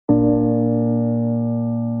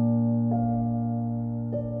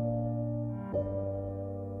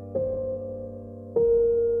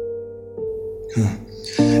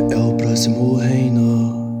É o próximo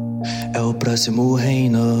reino, é o próximo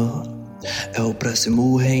reino, é o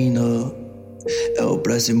próximo reino, é o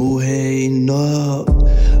próximo reino.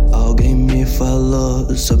 Alguém me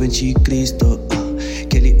falou sobre anticristo,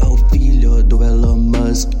 que ele é o filho do Elon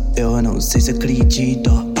Musk. Eu não sei se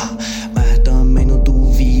acredito, mas também não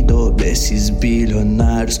duvido desses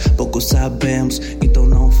bilionários. Pouco sabemos, então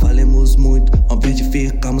não falemos muito. Ao invés de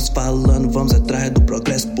ficarmos falando, vamos atrás do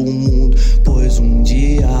progresso pro mundo. Pois um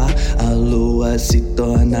dia a lua se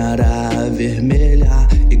tornará vermelha,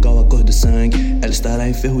 igual a cor do sangue. Ela estará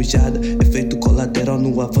enferrujada, efeito colateral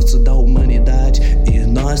no avanço da humanidade. E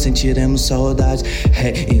nós sentiremos saudade,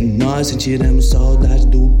 e nós sentiremos saudade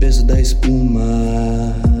do peso da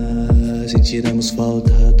espuma. Sentiremos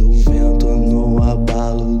falta do vento no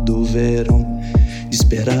abalo do verão, de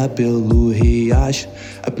esperar pelo riacho.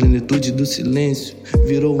 A plenitude do silêncio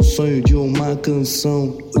virou um sonho de uma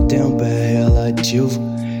canção. O tempo é relativo,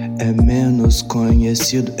 é menos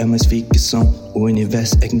conhecido, é mais ficção. O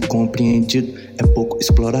universo é incompreendido, é pouco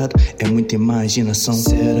explorado, é muita imaginação.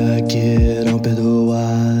 Será que irão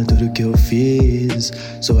perdoar tudo que eu fiz?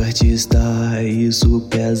 Sou artista, isso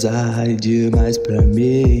pesa demais pra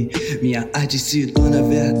mim. Minha arte se torna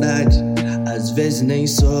verdade, às vezes nem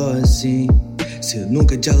sou assim. Você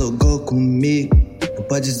nunca dialogou comigo, não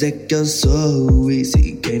pode dizer que eu sou isso.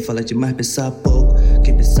 E quem fala demais pensa pouco,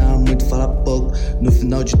 quem pensa muito fala pouco. No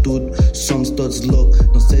final de tudo, somos todos loucos.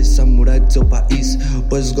 Não seja samurai do seu país,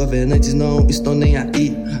 pois os governantes não estão nem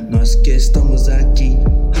aí. Nós que estamos aqui,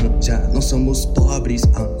 já não somos pobres,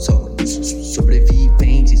 somos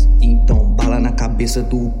sobreviventes. Então bala na cabeça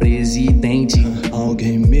do presidente.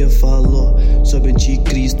 Alguém me falou sobre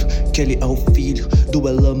anticristo, que ele é o filho do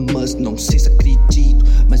Elon Musk. Não sei se acredito,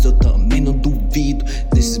 mas eu também não duvido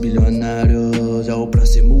desses bilionários. É o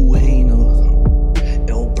próximo reino,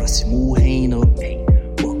 é o próximo reino.